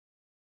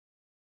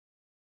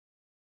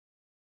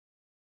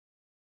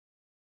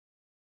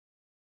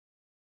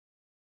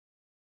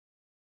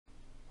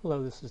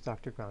Hello, this is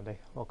Dr. Grande.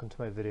 Welcome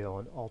to my video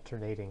on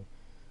alternating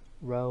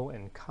row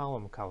and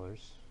column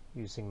colors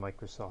using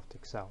Microsoft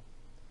Excel.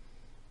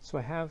 So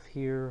I have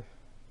here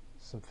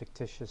some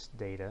fictitious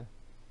data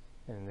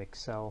in an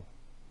Excel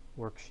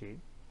worksheet.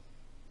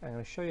 I'm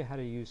going to show you how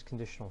to use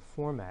conditional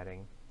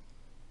formatting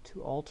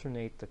to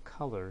alternate the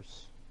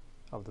colors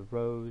of the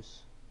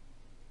rows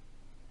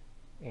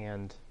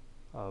and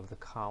of the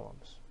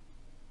columns.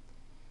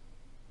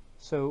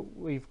 So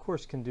we of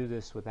course can do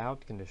this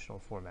without conditional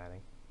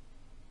formatting.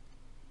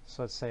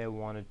 So let's say I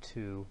wanted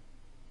to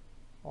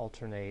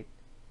alternate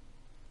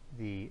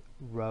the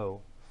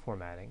row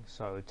formatting.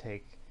 So I would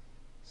take,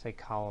 say,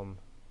 column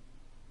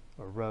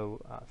or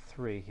row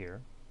 3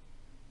 here,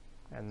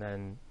 and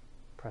then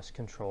press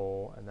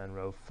Control, and then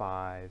row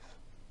 5,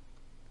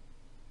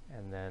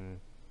 and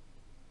then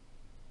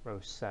row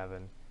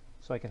 7.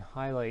 So I can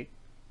highlight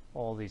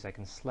all these, I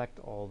can select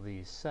all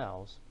these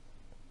cells,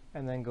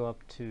 and then go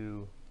up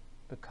to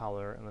the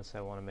color, and let's say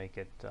I want to make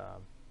it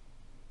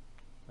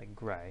like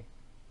gray.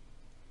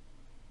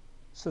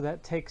 So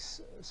that takes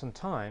some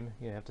time.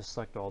 You have to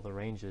select all the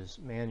ranges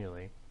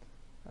manually.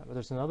 But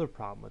there's another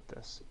problem with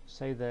this.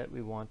 Say that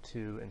we want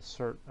to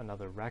insert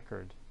another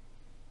record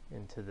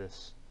into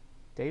this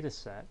data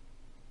set.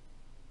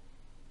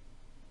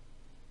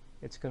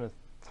 It's going to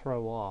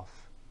throw off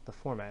the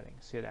formatting.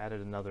 So you had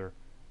added another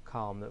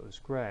column that was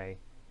gray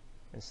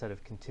instead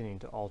of continuing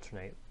to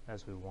alternate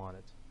as we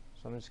wanted.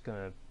 So I'm just going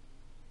to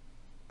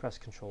press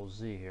Control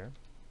Z here,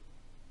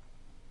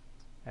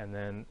 and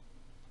then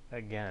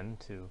again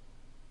to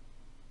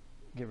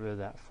get rid of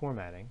that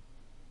formatting.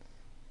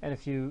 And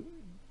if you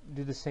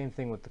do the same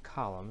thing with the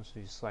columns, so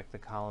you select the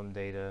column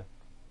data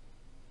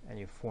and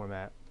you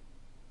format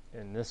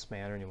in this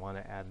manner and you want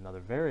to add another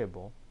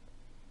variable,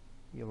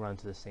 you'll run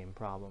into the same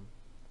problem.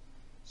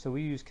 So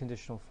we use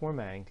conditional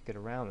formatting to get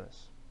around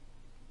this.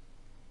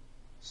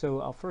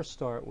 So I'll first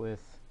start with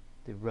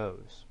the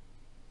rows.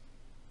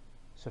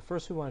 So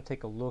first we want to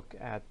take a look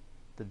at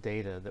the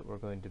data that we're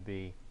going to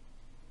be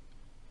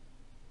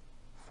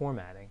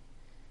formatting.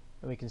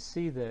 And we can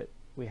see that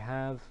we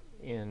have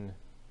in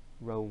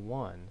row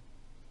 1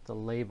 the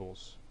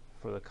labels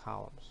for the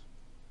columns.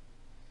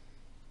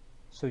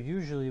 So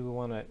usually we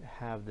want to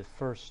have the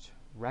first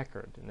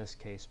record, in this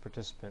case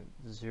participant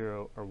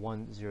 0 or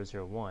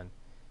 1001,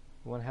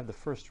 we want to have the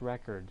first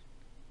record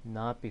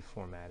not be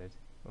formatted,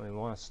 and we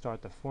want to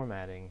start the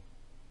formatting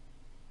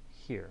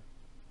here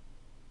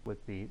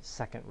with the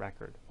second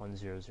record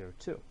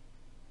 1002.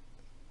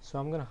 So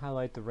I'm going to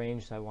highlight the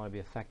range that I want to be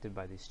affected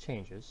by these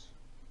changes.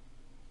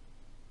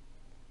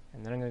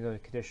 And then I'm going to go to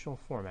conditional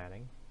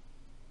formatting,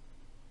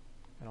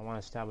 and I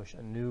want to establish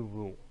a new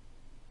rule.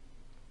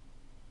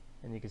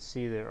 And you can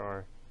see there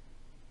are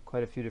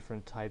quite a few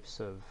different types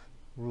of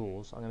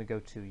rules. I'm going to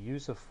go to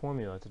use a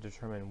formula to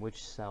determine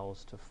which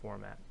cells to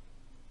format.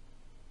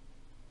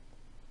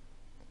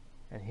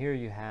 And here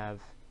you have,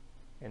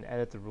 and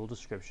edit the rule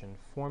description,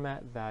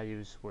 format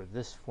values where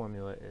this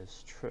formula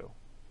is true.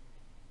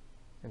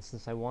 And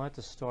since I want it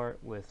to start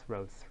with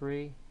row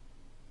 3,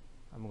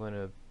 I'm going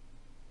to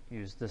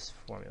use this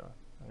formula.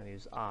 I'm going to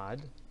use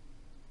odd,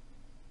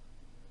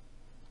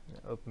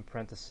 open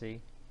parenthesis,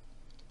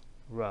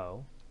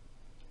 row,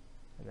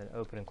 and then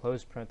open and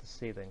close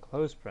parenthesis, then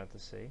close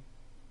parenthesis,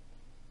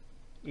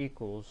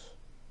 equals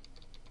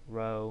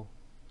row,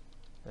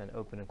 and then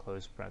open and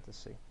close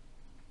parenthesis.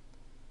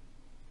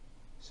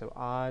 So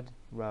odd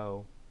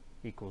row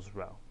equals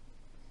row.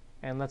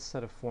 And let's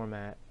set a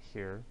format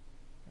here.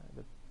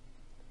 The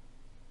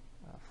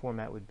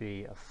format would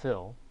be a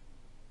fill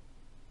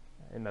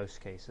in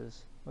most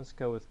cases. Let's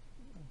go with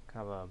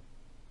kind of a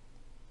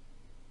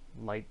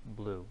light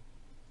blue.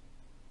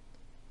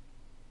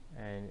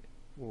 And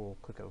we'll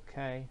click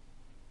OK.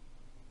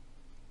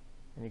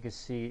 And you can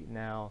see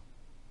now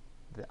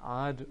the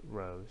odd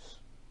rows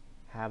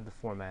have the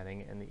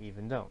formatting and the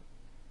even don't.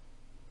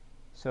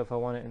 So if I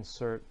want to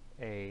insert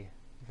a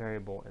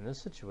variable in this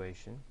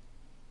situation,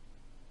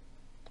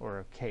 or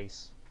a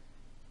case,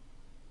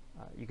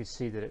 you can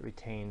see that it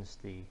retains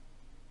the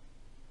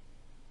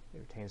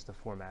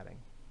formatting.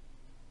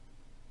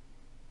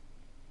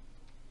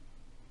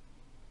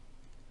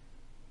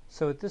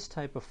 So with this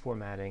type of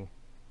formatting,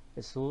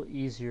 it's a little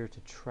easier to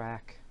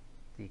track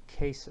the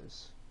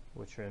cases,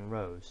 which are in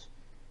rows,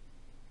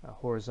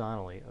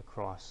 horizontally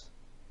across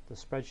the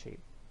spreadsheet.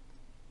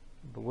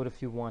 But what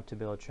if you want to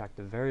be able to track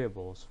the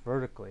variables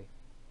vertically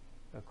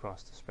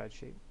across the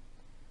spreadsheet?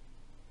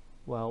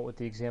 Well, with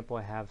the example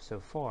I have so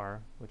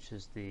far, which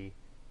is the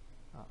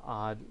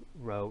odd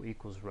row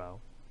equals row,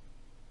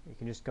 you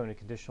can just go into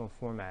conditional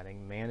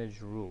formatting,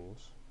 manage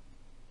rules,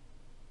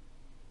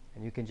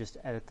 and you can just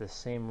edit the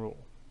same rule.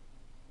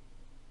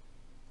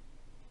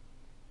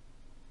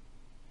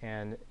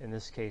 And in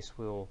this case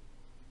we'll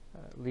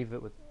leave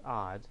it with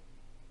odd,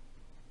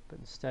 but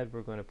instead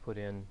we're going to put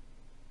in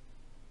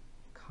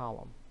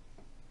column,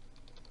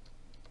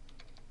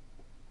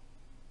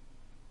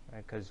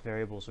 because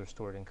variables are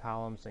stored in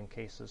columns and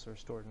cases are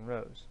stored in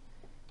rows.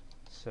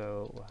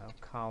 So we'll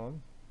have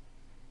column.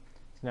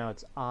 So now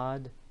it's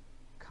odd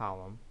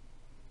column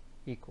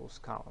equals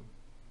column.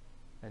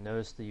 And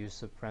notice the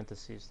use of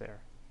parentheses there.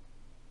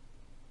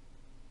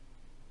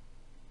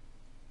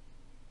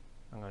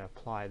 I'm going to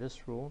apply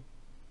this rule.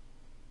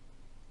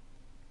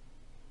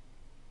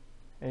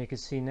 And you can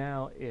see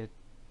now it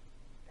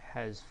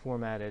has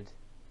formatted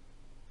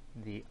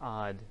the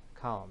odd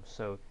column.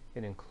 So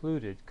it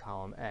included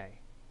column A,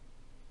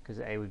 because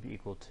A would be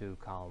equal to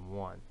column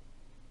 1.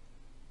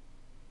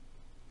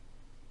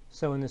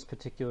 So in this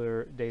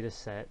particular data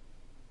set,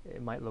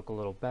 it might look a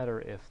little better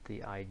if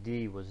the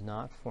ID was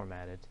not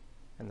formatted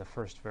and the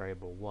first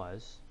variable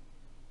was.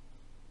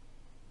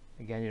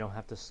 Again, you don't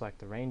have to select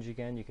the range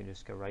again. You can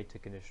just go right to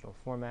conditional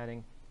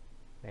formatting,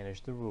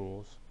 manage the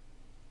rules,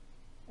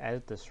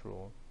 edit this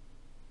rule,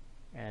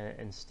 and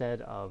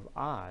instead of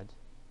odd,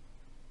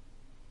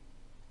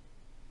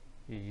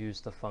 you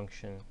use the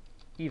function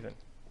even.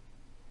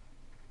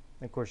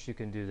 And of course, you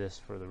can do this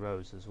for the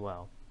rows as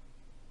well.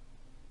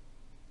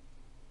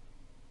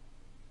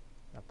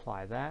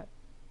 Apply that,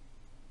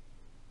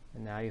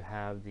 and now you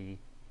have the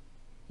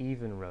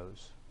even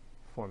rows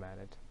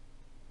formatted.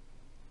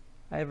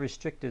 I have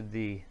restricted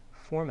the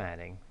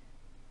formatting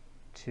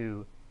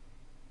to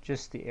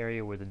just the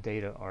area where the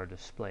data are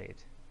displayed.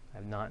 I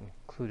have not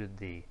included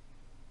the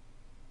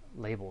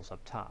labels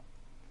up top.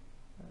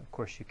 Of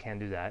course, you can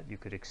do that. You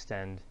could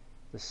extend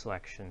the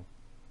selection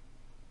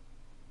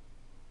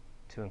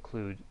to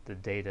include the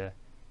data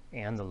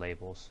and the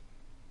labels,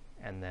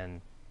 and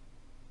then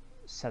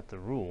set the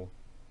rule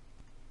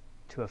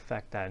to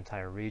affect that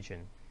entire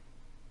region,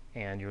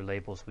 and your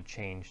labels would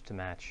change to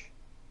match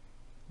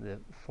the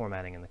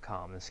formatting in the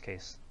column, in this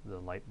case the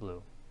light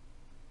blue.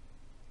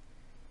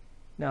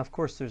 Now of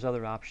course there's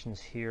other options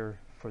here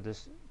for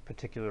this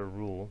particular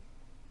rule,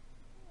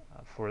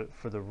 for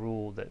the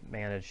rule that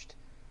managed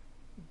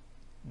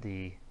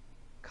the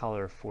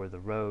color for the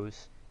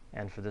rows,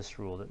 and for this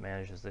rule that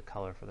manages the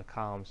color for the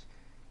columns.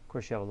 Of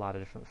course you have a lot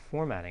of different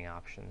formatting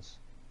options.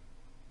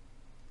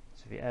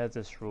 So if you edit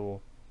this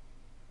rule,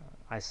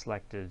 I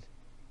selected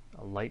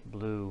a light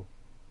blue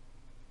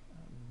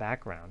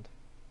background,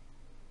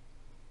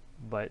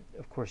 but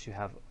of course you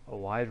have a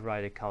wide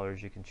variety of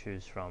colors you can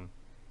choose from,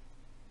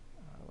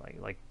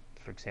 like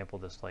for example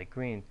this light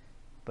green,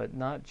 but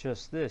not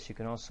just this. You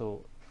can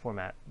also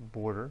format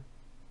border.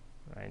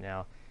 Right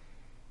now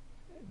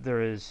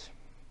there is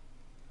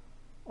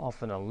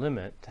often a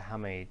limit to how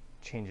many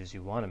changes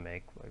you want to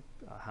make, like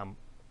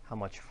how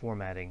much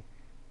formatting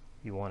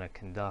you want to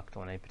conduct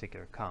on a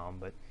particular column,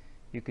 but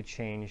you could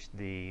change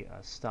the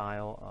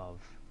style of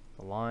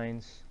the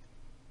lines,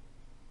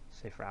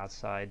 say for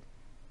outside,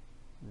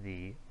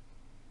 the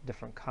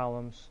different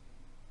columns.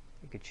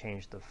 You could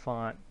change the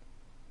font,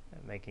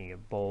 making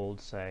it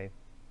bold, say.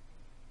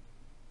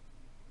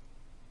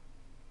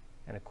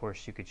 And of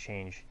course you could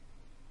change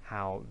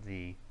how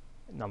the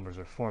numbers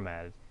are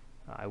formatted.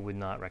 I would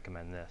not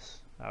recommend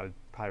this. I would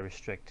probably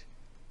restrict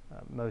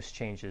most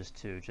changes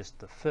to just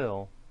the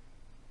fill,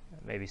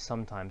 maybe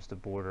sometimes the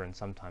border and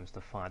sometimes the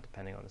font,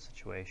 depending on the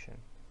situation.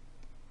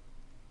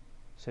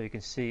 So you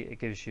can see it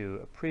gives you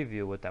a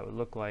preview of what that would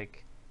look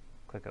like.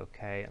 Click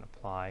OK and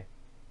apply.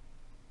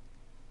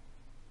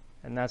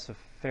 And that's a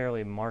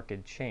fairly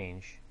marked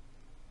change.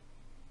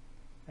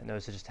 And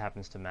notice it just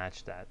happens to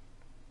match that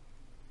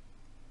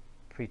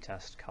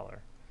pretest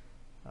color.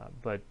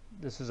 But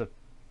this is a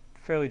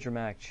fairly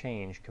dramatic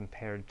change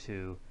compared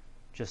to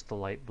just the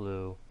light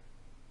blue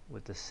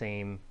with the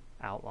same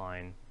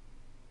outline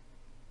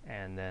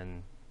and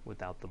then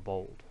without the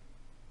bold.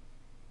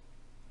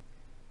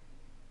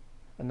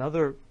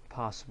 Another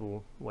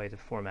possible way to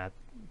format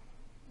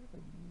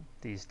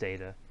these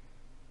data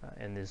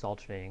in these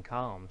alternating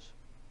columns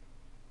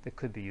that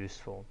could be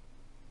useful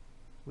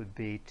would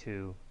be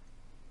to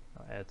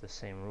edit the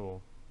same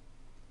rule.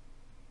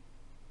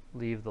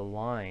 Leave the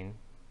line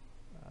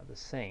the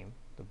same,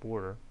 the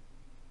border,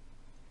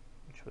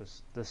 which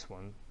was this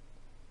one,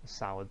 a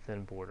solid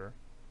thin border,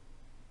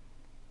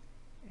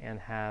 and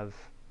have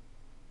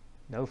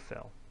no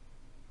fill,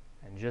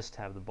 and just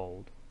have the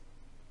bold.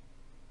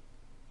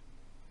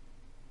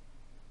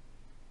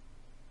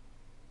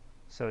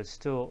 So it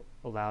still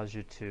allows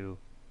you to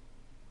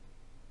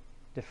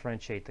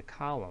differentiate the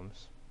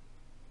columns,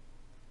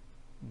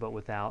 but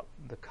without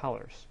the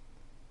colors.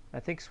 I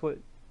think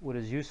what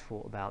is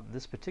useful about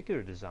this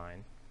particular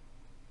design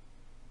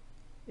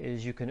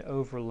is you can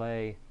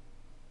overlay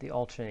the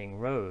alternating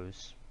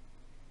rows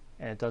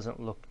and it doesn't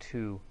look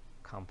too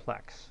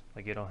complex.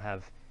 Like you don't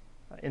have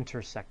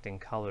intersecting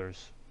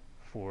colors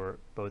for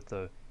both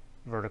the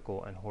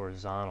vertical and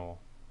horizontal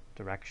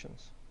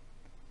directions.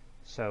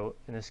 So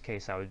in this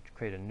case I would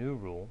create a new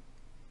rule,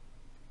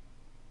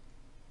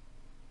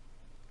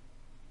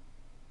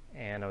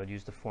 and I would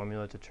use the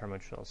formula to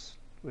determine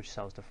which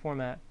cells to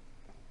format,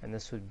 and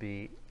this would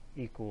be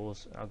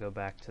equals, I'll go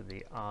back to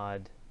the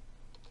odd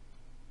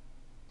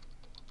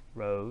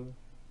row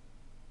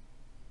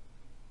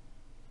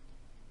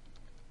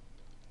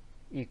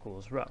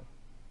equals row.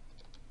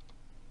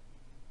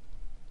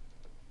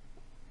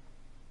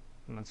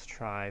 And let's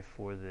try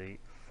for the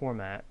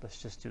format,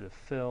 let's just do the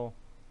fill,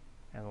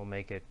 and we'll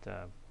make it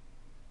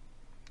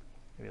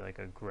maybe like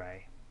a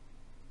gray.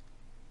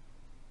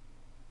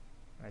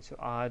 All right, so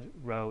odd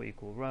row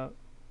equals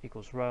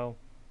row.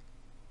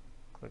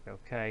 Click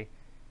OK.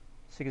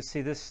 So you can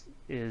see this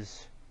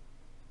is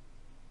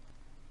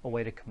a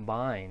way to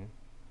combine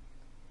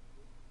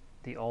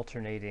the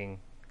alternating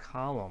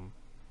column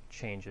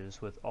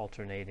changes with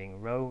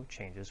alternating row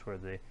changes, where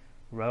the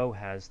row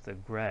has the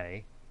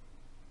gray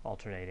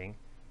alternating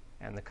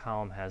and the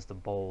column has the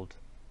bold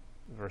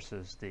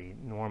versus the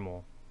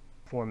normal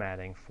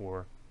formatting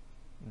for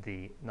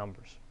the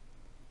numbers.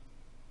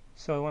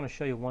 So I want to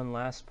show you one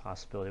last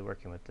possibility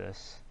working with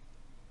this.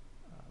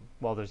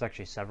 Well, there's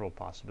actually several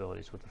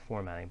possibilities with the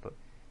formatting, but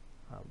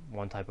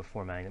one type of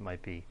formatting that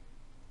might be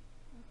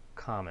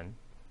common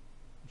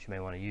that you may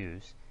want to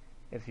use.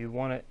 If you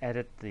want to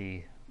edit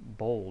the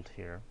bold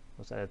here,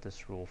 let's edit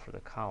this rule for the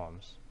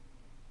columns.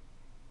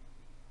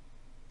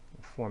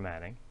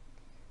 Formatting.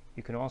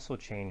 You can also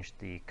change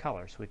the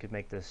color. So we could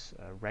make this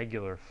a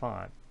regular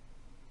font,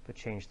 but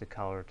change the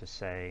color to,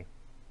 say,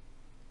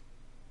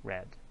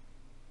 red.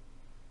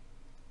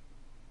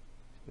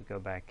 So we go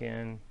back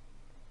in,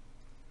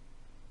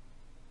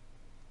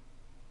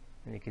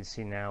 and you can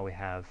see now we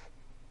have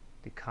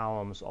the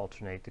columns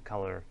alternate the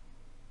color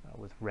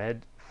with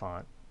red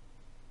font,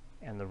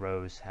 and the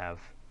rows have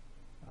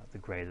the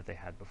gray that they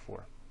had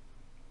before.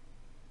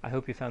 I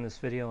hope you found this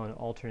video on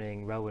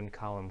alternating row and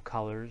column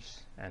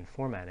colors and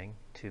formatting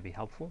to be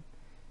helpful.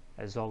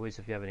 As always,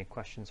 if you have any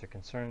questions or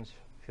concerns,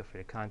 feel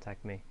free to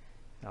contact me,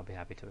 and I'll be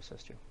happy to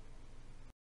assist you.